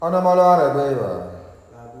Onamalare beba.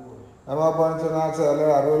 Ama point na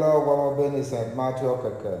tsale arola ogwa beni Saint Matthew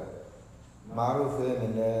keke. Maru fe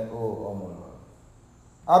ni o omono.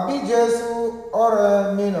 Abi Jesu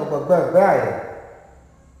ore mi no gbagba baye.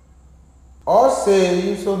 O se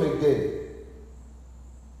yi so mege.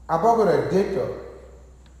 Abogore deto.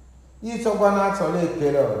 Yi so gwa na tsole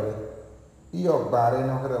kele ore. Yi ogbare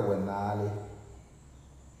no kre wenale.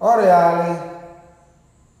 Ore ale.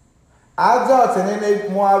 Ajo tenene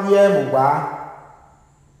mu awie mu gba.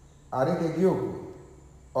 Ari ke gioku.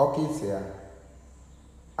 Okisia.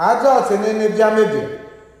 Ajo tenene bia mebi.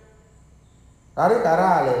 Ari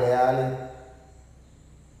kara ale.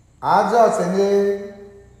 Ajo tene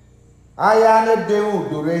aya ne de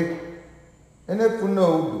udure. Ene puno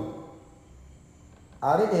udu.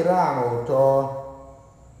 Ari kira amoto.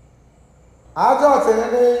 Ajo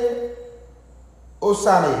tenene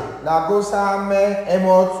osane la gosa me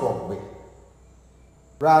emotwogbe.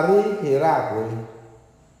 Rari hirakwe.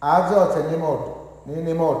 Ajo tenimoto.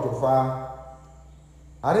 Nini moto fa.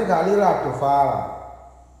 Ari kalira tufara.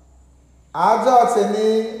 Ajo teni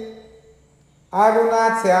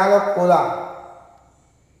aruna te alo kola.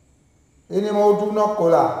 Ini modu no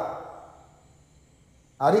kola.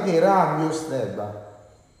 Ari kira amuse neba.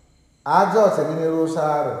 Ajo teni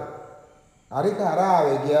rosare. Ari kara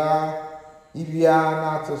wegia ibia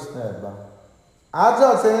na tosneba.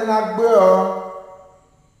 Ajo teni na gbe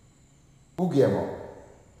ugemo.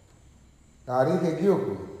 Ari ke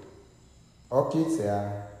gioku.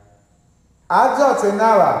 Okitsia. Ajo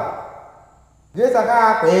tenawa. Geta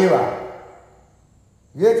ka pewa.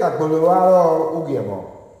 Geta bolowaro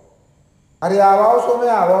ugemo. Ari awa uso me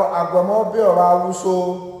awo agwemo bi owa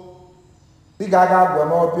uso. Bigaga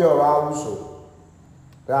agwemo bi owa uso.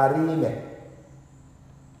 Rari me.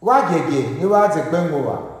 Wa gege ni wa te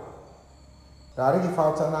gbengowa. Rari ki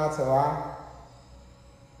fauta na tewa.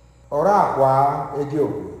 Ora kwa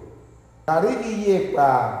egioku. Rari ki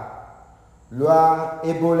yepa. Loi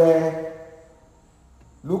ebole.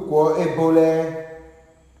 Lukwo ebole.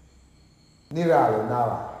 Niralo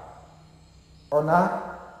nawa. Ona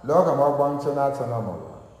loga mo bonto na tonomo.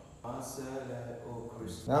 Ansele o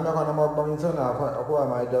Christ. Na me kono mo bonto na akwa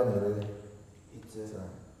mai do mi re.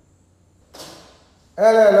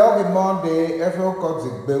 Ele logi Monday efo ko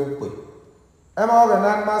zigbe upe. E mo ga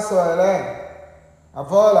na maso ele.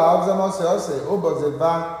 Avola obzemo se ose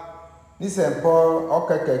obozeva ni Saint-Paul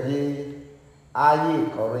okekegi aye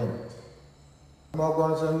Corinth. Mo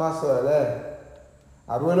gonso maso ele.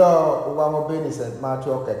 Arwelo uwa mo beni Saint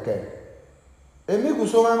Matthew okeke. Emi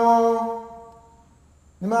kuso mo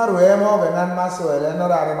ni maru e mo ga na maso ele no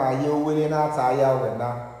rare ma ye owele na ta ya we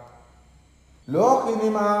na. Lo kini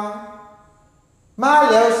ma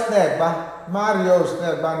le snegba, Mario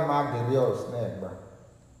snegba ni ma berio snegba.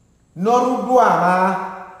 Norudu ama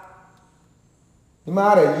ni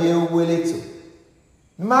mare ye owele to.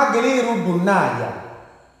 Ni ma gele rudu na ya.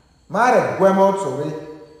 Mare gwemo tori.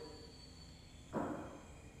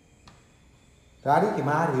 Tari ki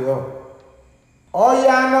Mario.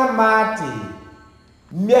 Oya no mati.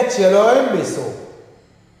 Miechelo embeso.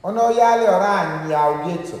 Ono yale ora nya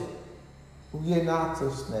ugeto. Uge na to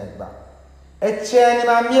snegba. Eche ni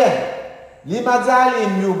ma mie. Lima zali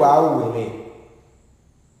miuba uwele.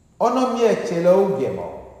 Ono miechelo ugemo.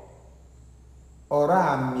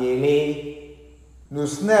 Ora miele. No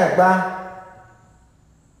snegba.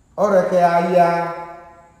 Ora ke aya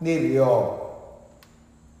ni rio.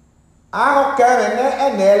 Aho kere ne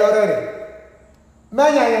enelo rere.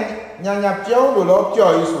 Menya nyanya pio lo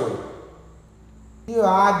pio iswe. Io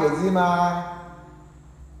agezima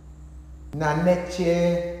na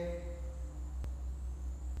neche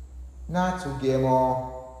na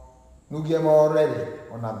tugemo nugemo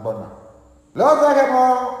rere ona bona. Lo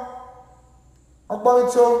zagemo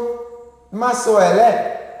ogbonto maso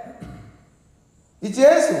ele.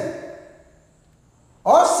 Jesu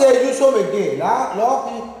o se you so mege la lo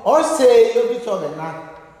o se you bi so na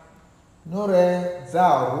no re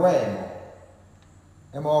za ruemo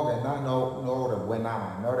e mo ge na no re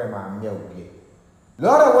wena no re ma mi oge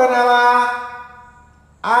lo re wena ma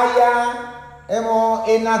aya e mo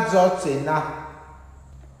ena zote na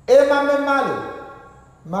e ma me malo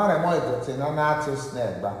ma re mo zote na to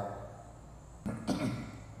snegba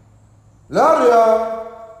lo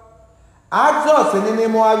ajo senene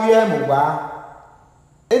mo awie mu gba.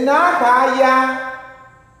 Ina ka ya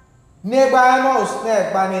negba no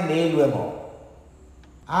snegba ni nelu mo.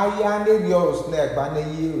 Aya ne rio snegba ne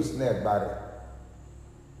yi snegba re.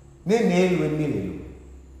 Ni nelu mi lelu.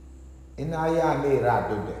 Ina ya ne ra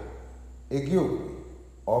dode. Egi oku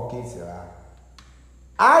o kisira.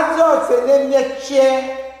 Ajo senene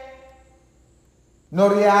che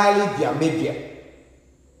noriali dia media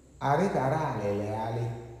ari kara lele ali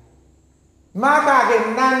maka ke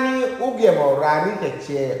nani ugie mo rari ke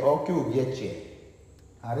che o ki ugie che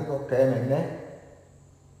ari ko kemene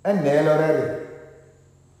enne lorere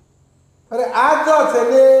ore ajo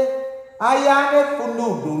tele ayane funu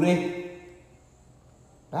dure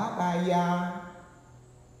aya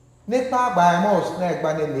nípa àgbà snake gba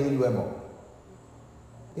ní ilé ìlú ẹ̀mọ́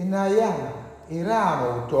iná yá ìrá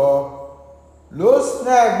àrùn òtọ́ ló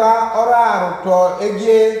snake gba ọ̀rọ̀ àrùn tọ́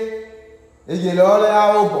ege lọ́ọ́lẹ́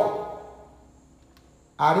àwòbọ̀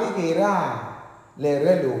àríkè ìrá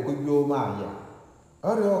lẹ́rẹ́ ló kú bí ó máa yá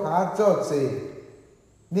ọ̀rẹ́ ọkà àtọ̀tẹ̀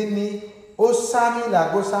níní ó sámi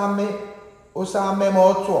làgó ó sámi mọ́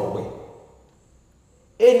ọ̀tọ̀ ọ̀gbẹ́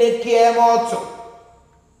ẹni kí ẹ mọ́ ọ̀tọ̀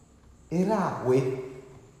ìrá àwẹ́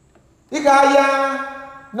ika ya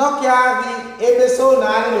nokia gi ebeso na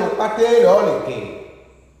ani lo pate lo leke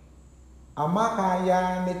amaka ya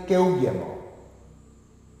ne keugiemo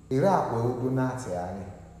ira ko udu na ti ani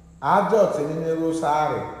ajo ti ni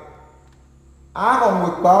rosare ahụ nwe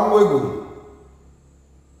pa nwe go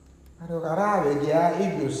aro kara we ya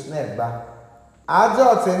ibi snake ba ajo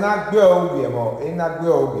ti na gbe ogiemo ina gbe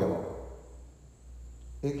ogiemo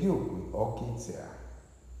eki okwe okiti a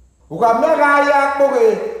ukamega ya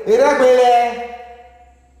kpoge iregbele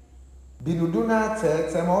binuduna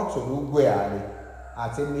tete moto lugwe ali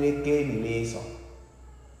ati mileke nileso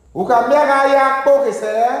ukamega ya kpoge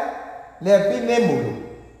se le binemulu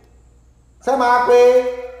sama pe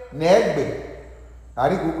negbe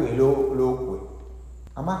ari kukwe lo kwe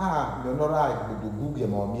amaka lonora guduguge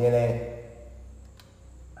mo miele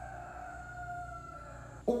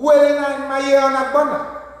ugwele na maye ona bona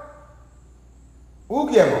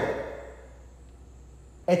ugiemo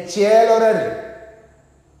cielo rari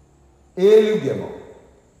elugiemo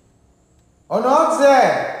onoze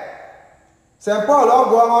Saint Paul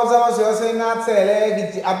ogwo ozo se na tele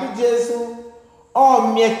gidi abi Jesu o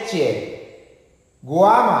mieche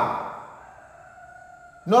guama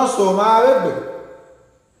no so ma rebe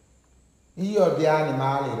iyo di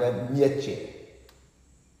animali re mieche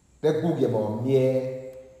de gugiemo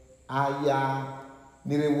mie aya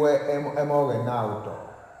niriwe emo na auto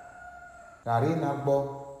kari na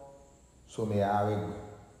gbo so me awegbe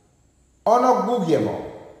ono gugiemo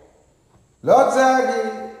lotegi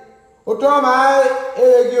utoma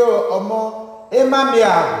egi omo emami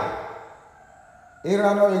agu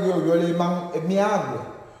irano egi oyole man mi agu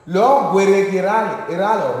lo gwere girali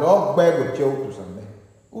iralo lo gbego che utusame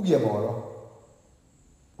ugiemo lo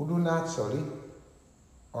uduna sori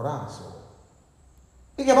oranso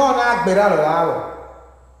ike mo na agbera lo lawo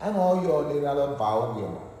emo yo le la lo ba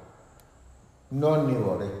ugiemo non ni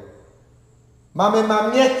ore mame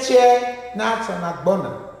mamieche na tsana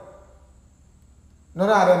gbona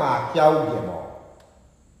nora re ma kia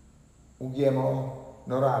ugiemo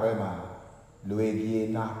nora re ma loegie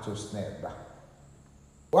na to sneba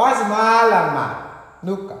was malama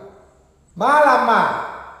nuka malama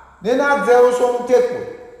nena zeu so mteku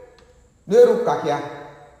neruka kia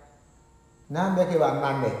na mbeke ba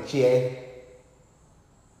na meche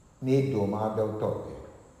ni do ma do to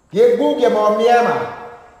ye guge mo miema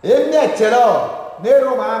chelo ne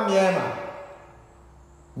roma miema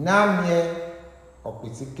na mie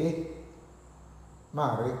opitike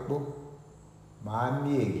ma repo ma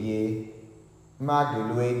mi egie ma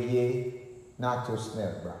gelu egie na to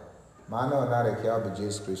snebra ma no na re kia be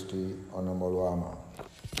Jesus Christ onomolo ama